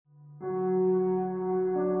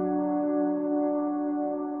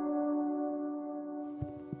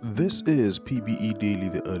This is PBE Daily,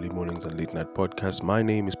 the early mornings and late night podcast. My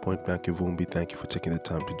name is Point Blank Ivumbi. Thank you for taking the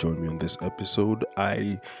time to join me on this episode.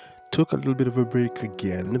 I took a little bit of a break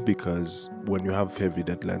again because when you have heavy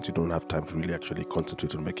deadlines, you don't have time to really actually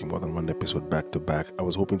concentrate on making more than one episode back to back. I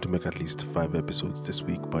was hoping to make at least 5 episodes this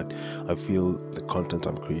week, but I feel the content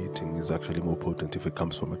I'm creating is actually more potent if it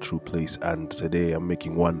comes from a true place. And today I'm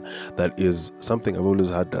making one that is something I've always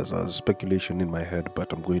had as a speculation in my head,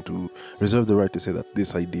 but I'm going to reserve the right to say that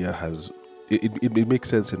this idea has it makes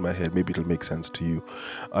sense in my head. Maybe it'll make sense to you.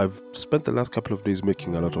 I've spent the last couple of days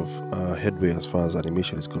making a lot of headway as far as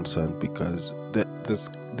animation is concerned because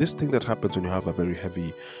this thing that happens when you have a very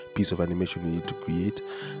heavy piece of animation you need to create,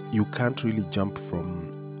 you can't really jump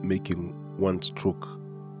from making one stroke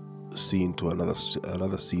scene to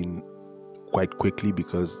another scene quite quickly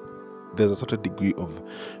because there's a certain degree of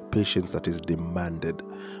patience that is demanded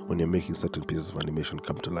when you're making certain pieces of animation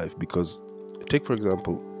come to life. Because take for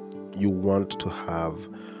example, you want to have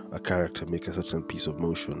a character make a certain piece of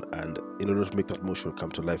motion, and in order to make that motion come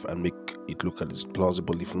to life and make it look as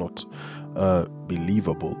plausible if not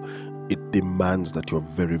believable, it demands that you're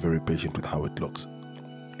very, very patient with how it looks.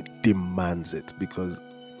 It demands it because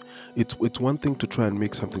it's one thing to try and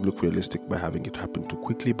make something look realistic by having it happen too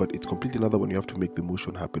quickly, but it's completely another when you have to make the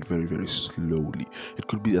motion happen very, very slowly. It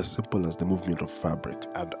could be as simple as the movement of fabric,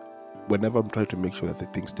 and whenever I'm trying to make sure that the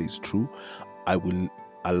thing stays true, I will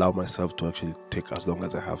allow myself to actually take as long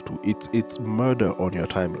as I have to. It's murder on your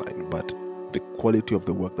timeline, but the quality of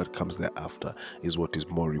the work that comes thereafter is what is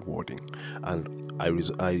more rewarding, and I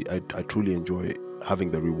truly enjoy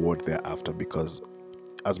having the reward thereafter because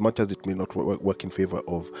as much as it may not work in favor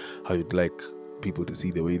of how you'd like people to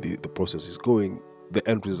see the way the process is going, the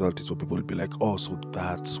end result is what people will be like, oh, so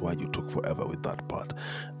that's why you took forever with that part.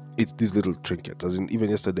 It's these little trinkets. As in,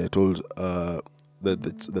 even yesterday I told the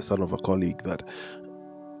son of a colleague that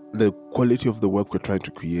the quality of the work we're trying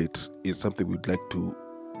to create is something we'd like to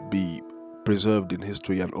be preserved in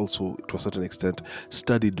history and also to a certain extent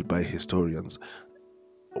studied by historians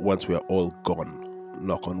once we are all gone.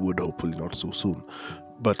 Knock on wood, hopefully not so soon.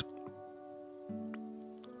 But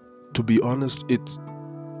to be honest, it's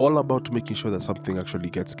all about making sure that something actually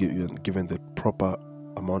gets given the proper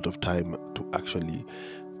amount of time to actually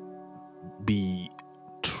be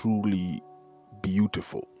truly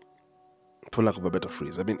beautiful, for lack of a better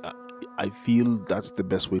phrase. I mean, I feel that's the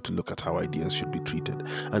best way to look at how ideas should be treated,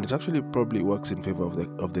 and it actually probably works in favor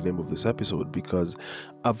of the name of this episode because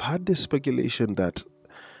I've had this speculation that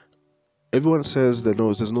everyone says that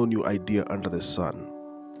no, there's no new idea under the sun.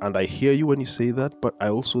 And I hear you when you say that, but I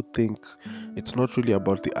also think it's not really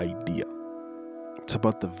about the idea. It's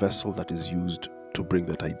about the vessel that is used to bring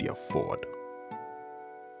that idea forward.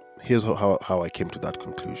 Here's how I came to that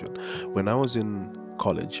conclusion. When I was in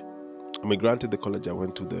college, I mean, granted, the college I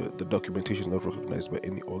went to, the documentation is not recognized by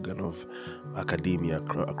any organ of academia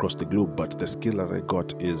across the globe, but the skill that I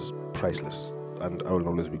got is priceless. And I will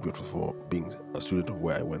always be grateful for being a student of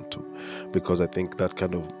where I went to, because I think that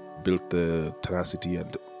kind of built the tenacity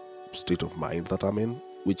and state of mind that I'm in,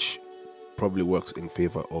 which probably works in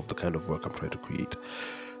favor of the kind of work I'm trying to create.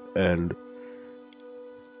 And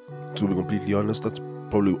to be completely honest, that's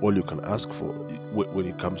probably all you can ask for when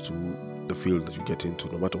it comes to the field that you get into,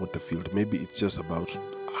 no matter what the field. Maybe it's just about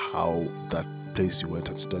how that place you went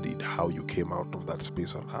and studied, how you came out of that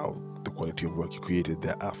space, and how the quality of work you created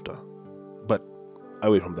thereafter. But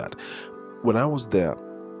away from that, when I was there,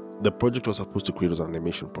 the project was supposed to create as an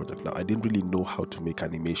animation project. Now, I didn't really know how to make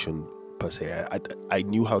animation per se. I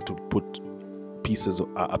knew how to put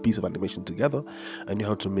a piece of animation together. I knew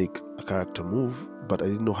how to make a character move, but I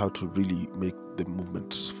didn't know how to really make the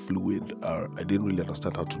movements fluid. I didn't really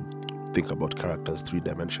understand how to think about characters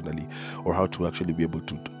three-dimensionally, or how to actually be able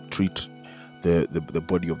to treat the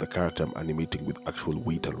body of the character I'm animating with actual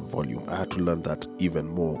weight and volume. I had to learn that even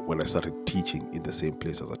more when I started teaching in the same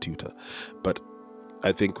place as a tutor. But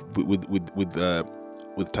I think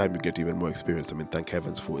with time you get even more experience. I mean, thank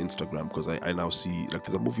heavens for Instagram, because I now see, like,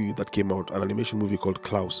 there's a movie that came out, an animation movie called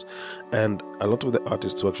Klaus, and a lot of the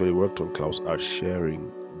artists who actually worked on Klaus are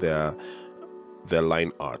sharing their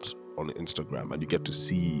line art on Instagram, and you get to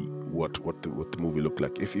see what the movie looked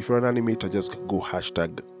like. If you're an animator, just go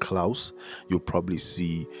hashtag Klaus. You'll probably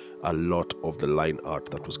see a lot of the line art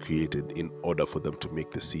that was created in order for them to make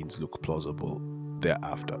the scenes look plausible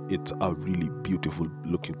thereafter. It's a really beautiful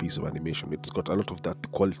looking piece of animation. It's got a lot of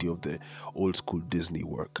that quality of the old school Disney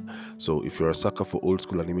work. So if you're a sucker for old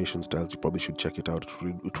school animation styles, you probably should check it out.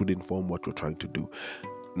 It would inform what you're trying to do.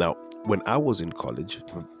 Now, when I was in college,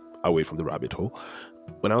 away from the rabbit hole,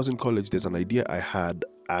 when I was in college, there's an idea I had,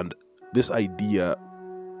 and this idea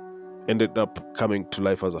ended up coming to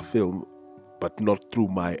life as a film, but not through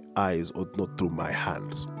my eyes or not through my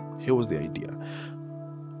hands. Here was the idea.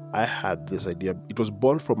 I had this idea. It was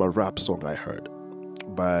born from a rap song I heard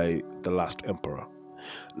by The Last Emperor.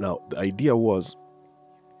 Now, the idea was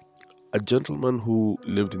a gentleman who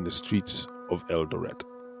lived in the streets of Eldoret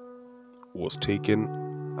was taken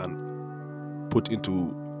and put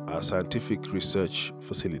into a scientific research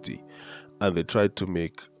facility, and they tried to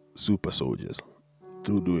make super soldiers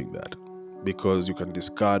through doing that, because you can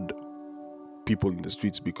discard people in the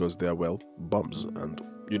streets because they are, well, bums, and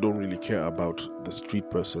you don't really care about the street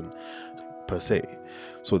person per se.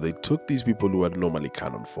 So they took these people who are normally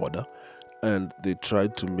cannon fodder and they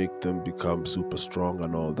tried to make them become super strong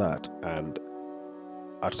and all that. And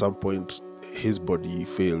at some point, his body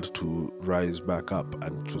failed to rise back up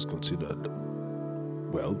and it was considered,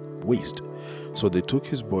 well, waste. So they took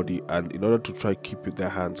his body, and in order to try keep their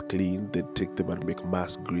hands clean, they'd take them and make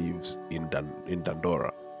mass graves in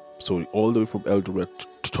Dandora. So all the way from Eldoret,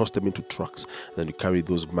 to toss them into trucks, and then you carry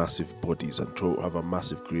those massive bodies and have a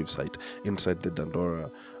massive grave site inside the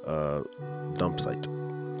Dandora dump site.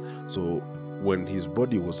 So when his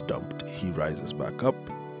body was dumped, he rises back up.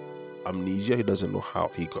 Amnesia, he doesn't know how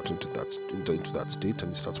he got into that state, and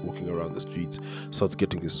he starts walking around the streets, starts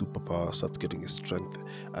getting his superpower, starts getting his strength,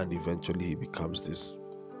 and eventually he becomes this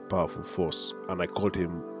powerful force. And I called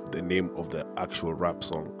him the name of the actual rap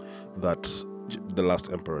song that The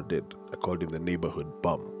Last Emperor did. I called him the Neighborhood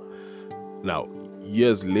Bum. Now,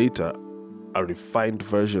 years later, a refined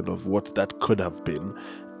version of what that could have been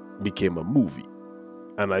became a movie,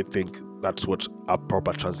 and I think that's what a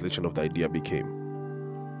proper translation of the idea became.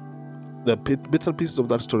 The bits and pieces of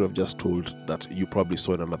that story I've just told that you probably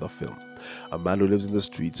saw in another film. A man who lives in the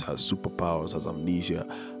streets, has superpowers, has amnesia,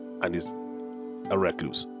 and is a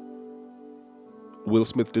recluse. Will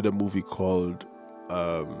Smith did a movie called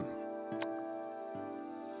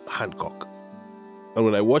Hancock. And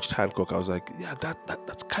when I watched Hancock, I was like, yeah,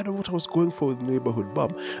 that's kind of what I was going for with Neighborhood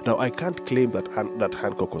Bum. Now, I can't claim that that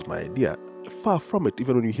Hancock was my idea. Far from it.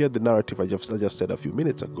 Even when you hear the narrative I just said a few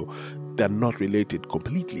minutes ago, they're not related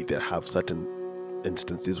completely. They have certain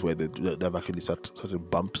instances where they have actually certain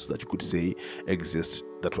bumps that you could say exist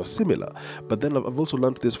that were similar. But then I've also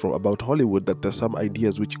learned this from about Hollywood, that there's some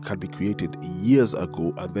ideas which can be created years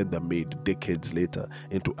ago and then they're made decades later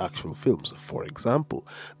into actual films. For example,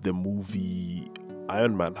 the movie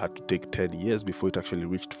Iron Man had to take 10 years before it actually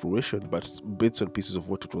reached fruition, but bits and pieces of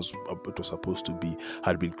what it was supposed to be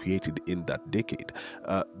had been created in that decade.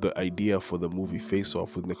 The idea for the movie Face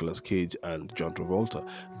Off with Nicolas Cage and John Travolta,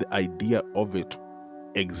 the idea of it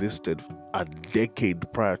existed a decade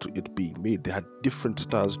prior to it being made. They had different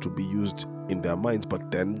stars to be used in their minds, but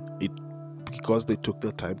then because they took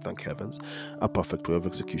their time, thank heavens, a perfect way of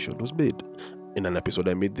execution was made. In an episode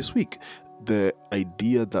I made this week, the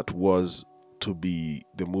idea that was to be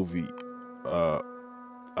the movie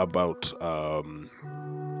about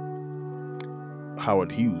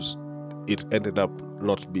Howard Hughes, it ended up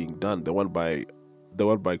not being done. The one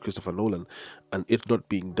by Christopher Nolan, and it not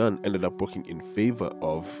being done ended up working in favor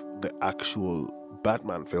of the actual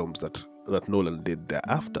Batman films that Nolan did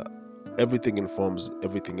thereafter. Everything informs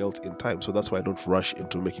everything else in time, so that's why I don't rush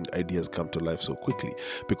into making ideas come to life so quickly,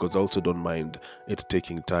 because I also don't mind it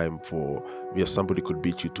taking time for, yes, somebody could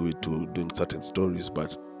beat you to it to doing certain stories,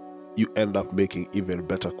 but you end up making even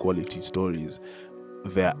better quality stories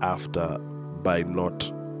thereafter by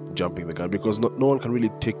not jumping the gun, because no one can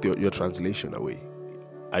really take your translation away.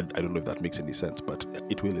 I don't know if that makes any sense, but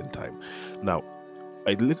it will in time. Now,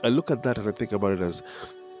 I look at that and I think about it as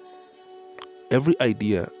every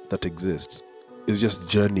idea that exists is just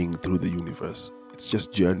journeying through the universe. It's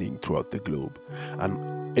just journeying throughout the globe.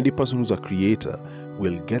 And any person who's a creator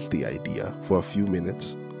will get the idea for a few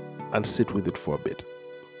minutes and sit with it for a bit.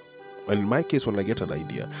 And in my case, when I get an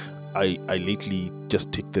idea, I lately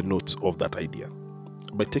just take the notes of that idea.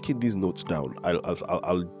 By taking these notes down,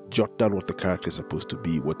 I'll jot down what the character is supposed to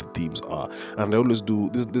be, what the themes are, and I always do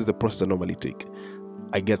this. This is the process I normally take.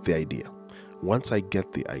 I get the idea. Once I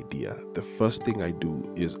get the idea, the first thing I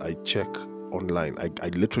do is I check online. I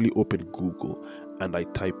literally open Google and I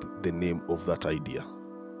type the name of that idea,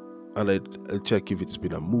 and I check if it's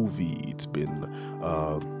been a movie, it's been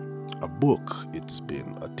a book, it's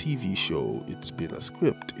been a TV show, it's been a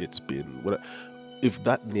script, it's been whatever. If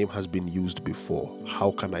that name has been used before,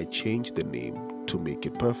 how can I change the name to make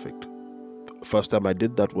it perfect? First time I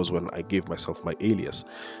did that was when I gave myself my alias.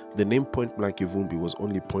 The name Point Blank Ivumbi was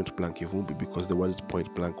only Point Blank Ivumbi because the words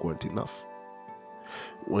Point Blank weren't enough.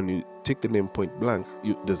 When you take the name Point Blank,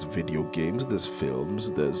 there's video games, there's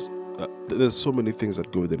films, there's there's so many things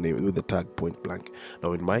that go with the name, with the tag Point Blank.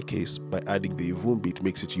 Now, in my case, by adding the Ivumbi, it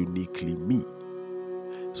makes it uniquely me.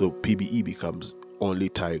 So PBE becomes only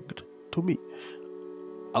tagged to me.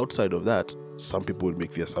 Outside of that, some people would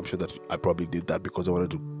make the assumption that I probably did that because I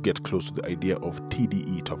wanted to get close to the idea of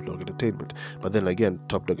TDE, Top Dog Entertainment. But then again,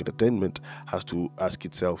 Top Dog Entertainment has to ask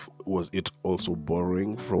itself, was it also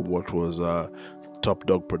borrowing from what was Top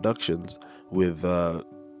Dog Productions with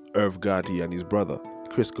Irv Gotti and his brother,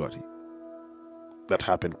 Chris Gotti? That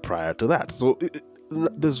happened prior to that. So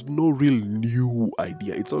there's no real new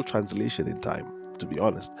idea. It's all translation in time, to be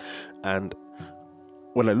honest. And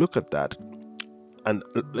when I look at that, and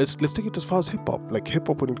let's take it as far as hip hop. Like hip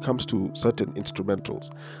hop, when it comes to certain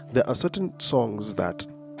instrumentals, there are certain songs that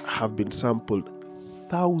have been sampled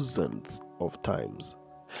thousands of times,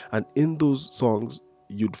 and in those songs,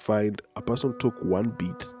 you'd find a person took one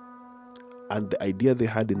beat, and the idea they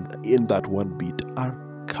had in that one beat are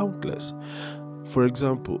countless. For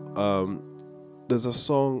example, there's a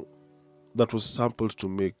song that was sampled to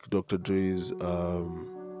make Dr. Dre's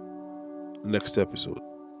Next Episode.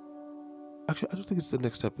 Actually, I don't think it's the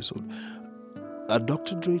Next Episode. A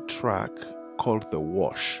Dr. Dre track called The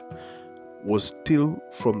Wash was still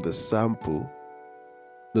from the sample.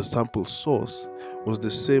 The sample source was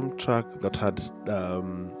the same track that had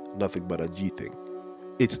Nothing But a G Thing.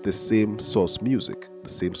 It's the same source music, the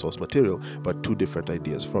same source material, but two different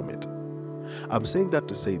ideas from it. I'm saying that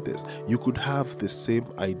to say this. You could have the same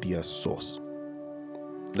idea source,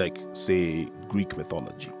 like, say, Greek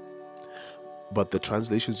mythology, but the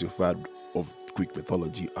translations you've had of Greek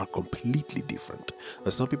mythology are completely different.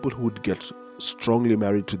 There's some people who would get strongly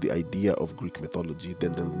married to the idea of Greek mythology,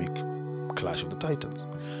 then they'll make Clash of the Titans.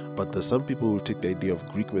 But there's some people who will take the idea of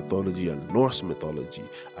Greek mythology and Norse mythology,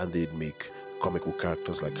 and they'd make comic book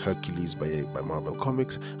characters like Hercules by Marvel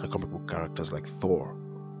Comics, and comic book characters like Thor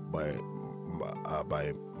by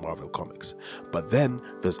Marvel Comics. But then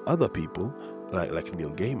there's other people like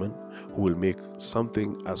Neil Gaiman who will make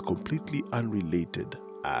something as completely unrelated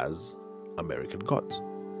as American Gods.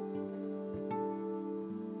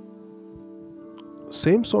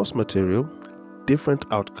 Same source material, different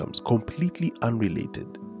outcomes, completely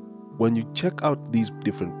unrelated. When you check out these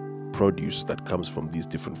different produce that comes from these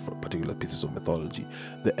different particular pieces of mythology,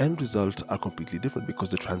 the end results are completely different because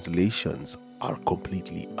the translations are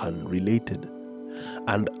completely unrelated.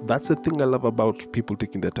 And that's the thing I love about people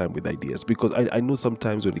taking their time with ideas, because I know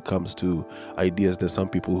sometimes when it comes to ideas, there's some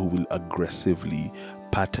people who will aggressively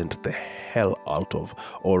patent the hell out of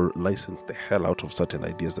or license the hell out of certain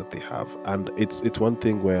ideas that they have. And it's one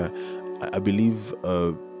thing where I believe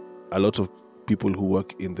a lot of people who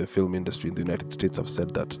work in the film industry in the United States have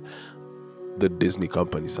said that the Disney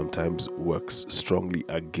company sometimes works strongly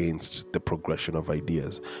against the progression of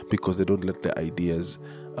ideas because they don't let the ideas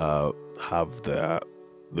have the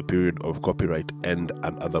period of copyright end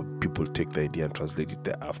and other people take the idea and translate it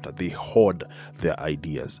thereafter. They hoard their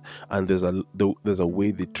ideas, and there's a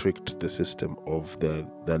way they tricked the system of the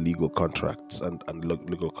legal contracts and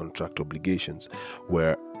legal contract obligations,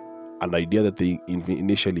 where an idea that they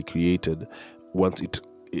initially created, once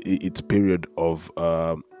its period of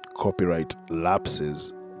copyright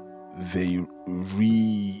lapses, they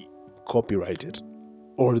re-copyright it,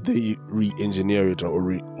 or they re-engineer it, or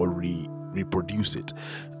reproduce it.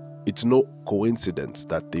 It's no coincidence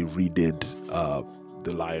that they redid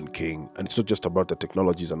The Lion King, and it's not just about the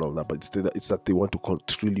technologies and all that, but it's that they want to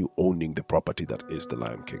continue owning the property that is The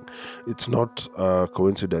Lion King. It's not a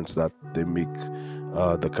coincidence that they make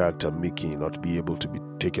the character Mickey not be able to be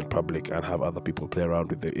taken public and have other people play around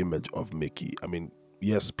with the image of Mickey. I mean,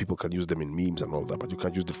 yes, people can use them in memes and all that, but you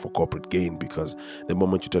can't use it for corporate gain, because the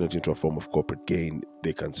moment you turn it into a form of corporate gain,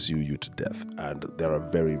 they can sue you to death. And they're a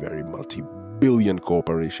very, very multi-billion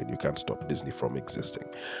corporation. You can't stop Disney from existing.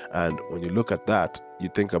 And when you look at that, you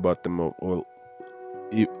think about them, well,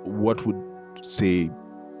 what would, say,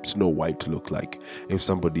 Snow White look like if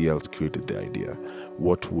somebody else created the idea?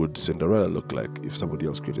 What would Cinderella look like if somebody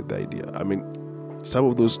else created the idea? I mean, some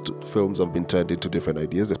of those films have been turned into different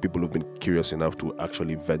ideas. There's people who've been curious enough to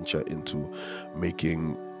actually venture into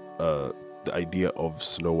making the idea of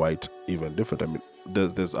Snow White even different. I mean,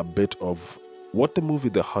 there's a bit of what the movie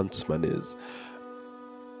The Huntsman is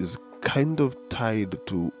kind of tied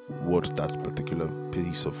to what that particular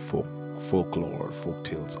piece of folklore or folk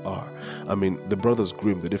tales are. I mean, the Brothers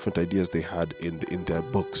Grimm, the different ideas they had in their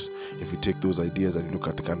books, if you take those ideas and you look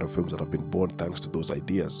at the kind of films that have been born thanks to those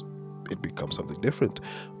ideas, it becomes something different.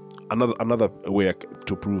 Another way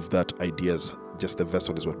to prove that ideas, just the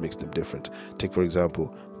vessel is what makes them different. Take, for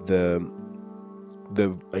example, the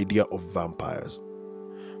idea of vampires.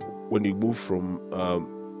 When you move from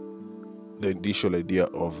the initial idea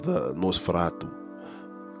of the Nosferatu,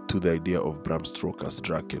 to the idea of Bram Stoker's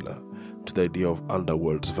Dracula, to the idea of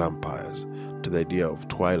Underworld's vampires, to the idea of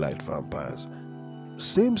Twilight vampires.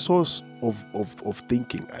 Same source of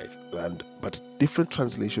thinking, but different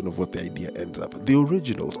translation of what the idea ends up. The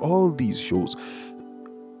originals, all these shows,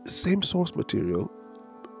 same source material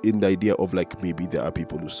in the idea of like maybe there are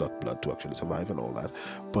people who suck blood to actually survive and all that,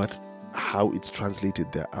 but how it's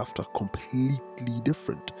translated thereafter completely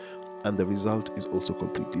different, and the result is also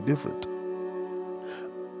completely different.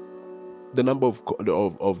 The number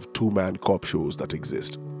of two-man cop shows that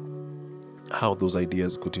exist, how those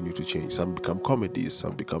ideas continue to change. Some become comedies,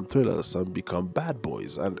 some become thrillers, some become bad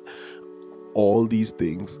boys, and all these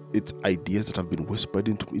things, it's ideas that have been whispered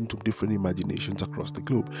into different imaginations across the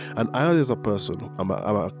globe. And I, as a person, I'm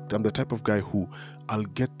the type of guy who I'll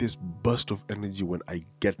get this burst of energy when I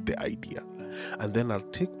get the idea, and then I'll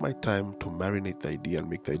take my time to marinate the idea and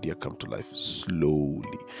make the idea come to life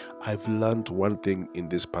slowly. I've learned one thing in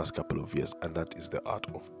this past couple of years, and that is the art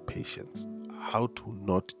of patience. How to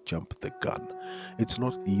not jump the gun. It's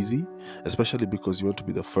not easy, especially because you want to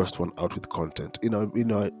be the first one out with content. In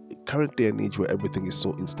our current day and age where everything is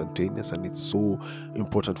so instantaneous and it's so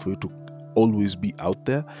important for you to always be out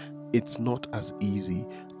there, it's not as easy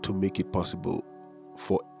to make it possible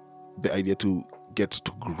for the idea to get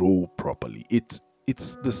to grow properly. It's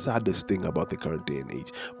the saddest thing about the current day and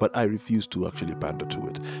age, but I refuse to actually pander to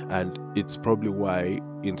it, and it's probably why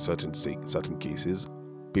in certain cases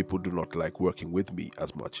people do not like working with me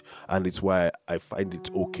as much, and it's why I find it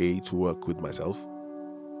okay to work with myself,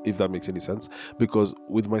 if that makes any sense. Because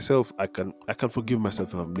with myself, I can forgive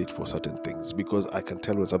myself if I'm late for certain things, because I can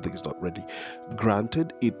tell when something is not ready.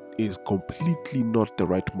 Granted, it is completely not the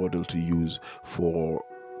right model to use for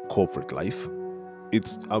corporate life.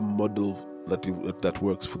 It's a model that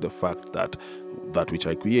works for the fact that which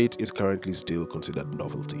I create is currently still considered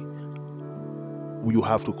novelty. You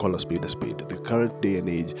have to call a spade a spade. The current day and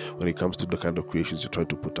age, when it comes to the kind of creations you're trying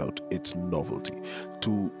to put out, it's novelty.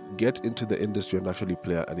 To get into the industry and actually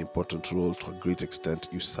play an important role to a great extent,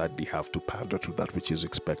 you sadly have to pander to that which is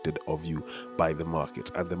expected of you by the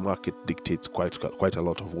market, and the market dictates quite a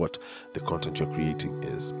lot of what the content you're creating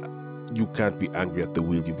is. You can't be angry at the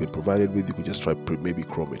wheel you've been provided with. You could just try maybe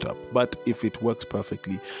chrome it up, but if it works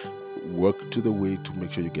perfectly, work to the way to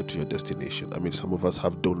make sure you get to your destination. I mean, some of us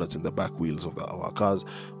have donuts in the back wheels of our cars.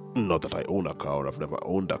 Not that I own a car or I've never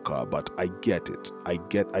owned a car, but I get it. I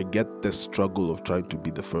get the struggle of trying to be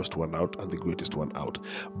the first one out and the greatest one out.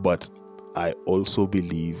 But I also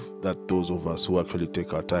believe that those of us who actually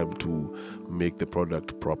take our time to make the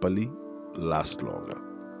product properly last longer.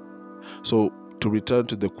 So to return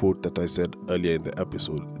to the quote that I said earlier in the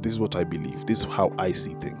episode, this is what I believe. This is how I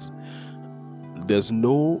see things. There's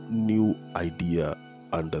no new idea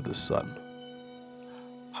under the sun.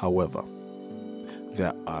 However,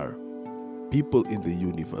 there are people in the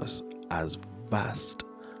universe as vast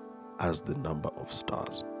as the number of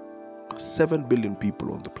stars. 7 billion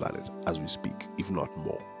people on the planet as we speak, if not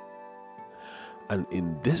more. And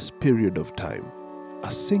in this period of time,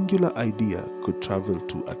 a singular idea could travel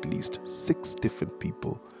to at least 6 different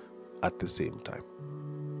people at the same time.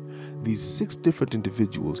 These 6 different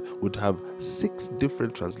individuals would have 6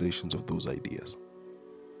 different translations of those ideas.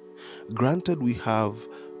 Granted, we have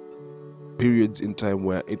periods in time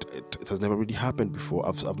where it has never really happened before.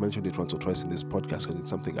 I've mentioned it once or twice in this podcast, and it's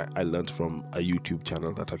something I learned from a YouTube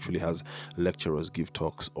channel that actually has lecturers give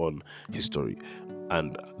talks on history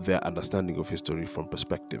and their understanding of history from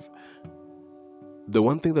perspective. The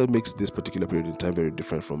one thing that makes this particular period in time very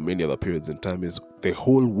different from many other periods in time is the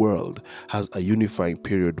whole world has a unifying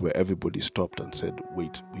period where everybody stopped and said,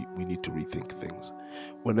 wait, we need to rethink things.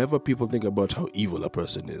 Whenever people think about how evil a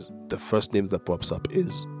person is, the first name that pops up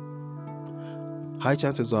is, high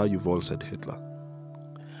chances are you've all said Hitler.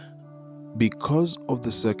 Because of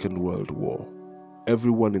the Second World War,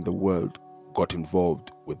 everyone in the world got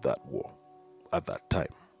involved with that war at that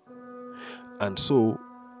time. And so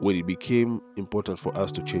when it became important for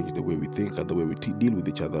us to change the way we think and the way we deal with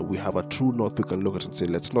each other, we have a true north we can look at and say,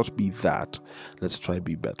 let's not be that, let's try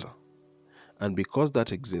be better. And because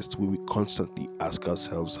that exists, we will constantly ask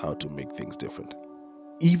ourselves how to make things different.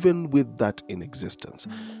 Even with that in existence,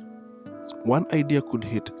 one idea could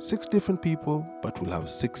hit 6 different people, but will have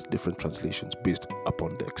 6 different translations based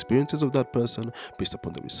upon the experiences of that person, based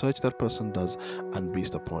upon the research that person does, and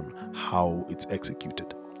based upon how it's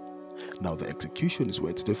executed. Now, the execution is where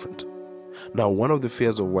it's different. Now, one of the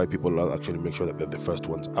fears of why people actually make sure that they're the first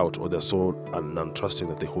ones out, or they're so untrusting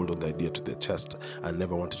that they hold on the idea to their chest and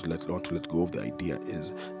never want to let go of the idea,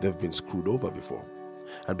 is they've been screwed over before.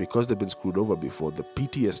 And because they've been screwed over before, the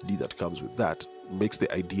PTSD that comes with that makes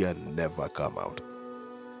the idea never come out.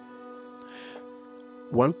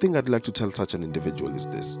 One thing I'd like to tell such an individual is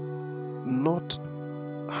this: not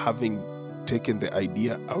having taken the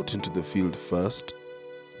idea out into the field first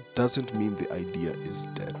doesn't mean the idea is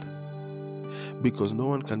dead, because no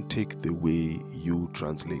one can take the way you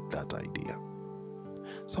translate that idea.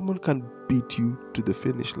 Someone can beat you to the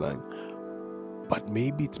finish line, but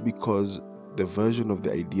maybe it's because the version of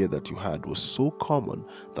the idea that you had was so common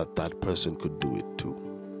that that person could do it too.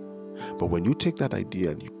 But when you take that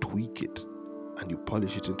idea and you tweak it and you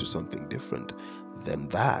polish it into something different, then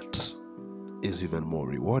that is even more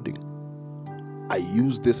rewarding. I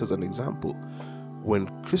use this as an example. When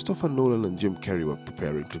Christopher Nolan and Jim Carrey were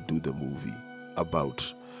preparing to do the movie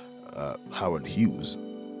about Howard Hughes,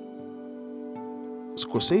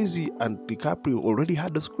 Scorsese and DiCaprio already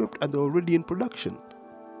had the script and they're already in production.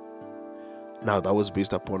 Now, that was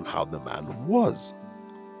based upon how the man was.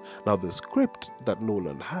 Now, the script that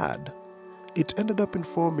Nolan had, it ended up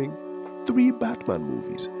informing 3 Batman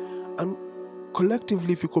movies. And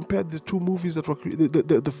collectively, if you compare the 2 movies that were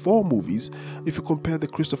the 4 movies, if you compare the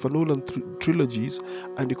Christopher Nolan trilogies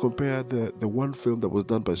and you compare the one film that was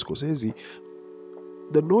done by Scorsese,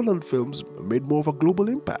 the Nolan films made more of a global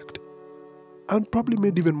impact and probably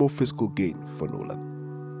made even more fiscal gain for Nolan,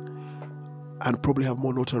 and probably have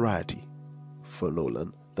more notoriety for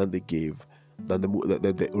Nolan than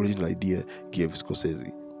the original idea gave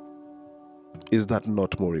Scorsese. Is that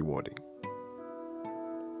not more rewarding?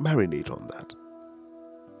 Marinate on that.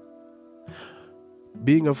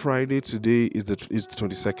 Being a Friday, today is the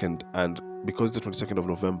 22nd, and because it's the 22nd of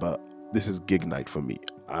November, this is gig night for me.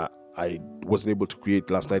 I wasn't able to create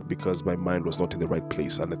last night because my mind was not in the right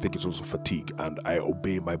place, and I think it's also fatigue, and I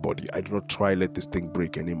obey my body. I do not try let this thing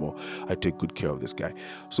break anymore. I take good care of this guy.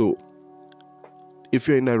 So if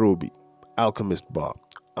you're in Nairobi, Alchemist Bar,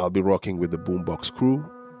 I'll be rocking with the Boombox crew.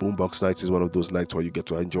 Boombox Nights is one of those nights where you get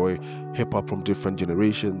to enjoy hip-hop from different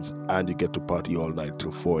generations, and you get to party all night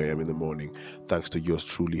till 4 a.m. in the morning, thanks to yours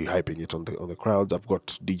truly hyping it on the crowds. I've got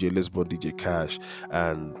DJ Lisbon, DJ Cash,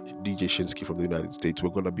 and DJ Shinsky from the United States. We're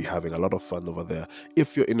going to be having a lot of fun over there.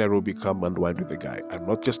 If you're in Nairobi, come and wind with the guy. I'm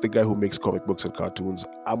not just the guy who makes comic books and cartoons.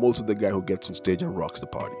 I'm also the guy who gets on stage and rocks the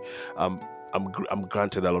party. I'm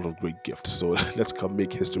granted a lot of great gifts, so let's come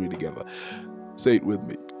make history together. Say it with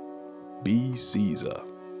me: be Caesar,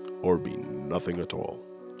 or be nothing at all.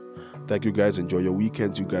 Thank you guys. Enjoy your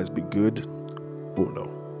weekends. You guys be good.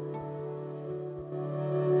 Uno.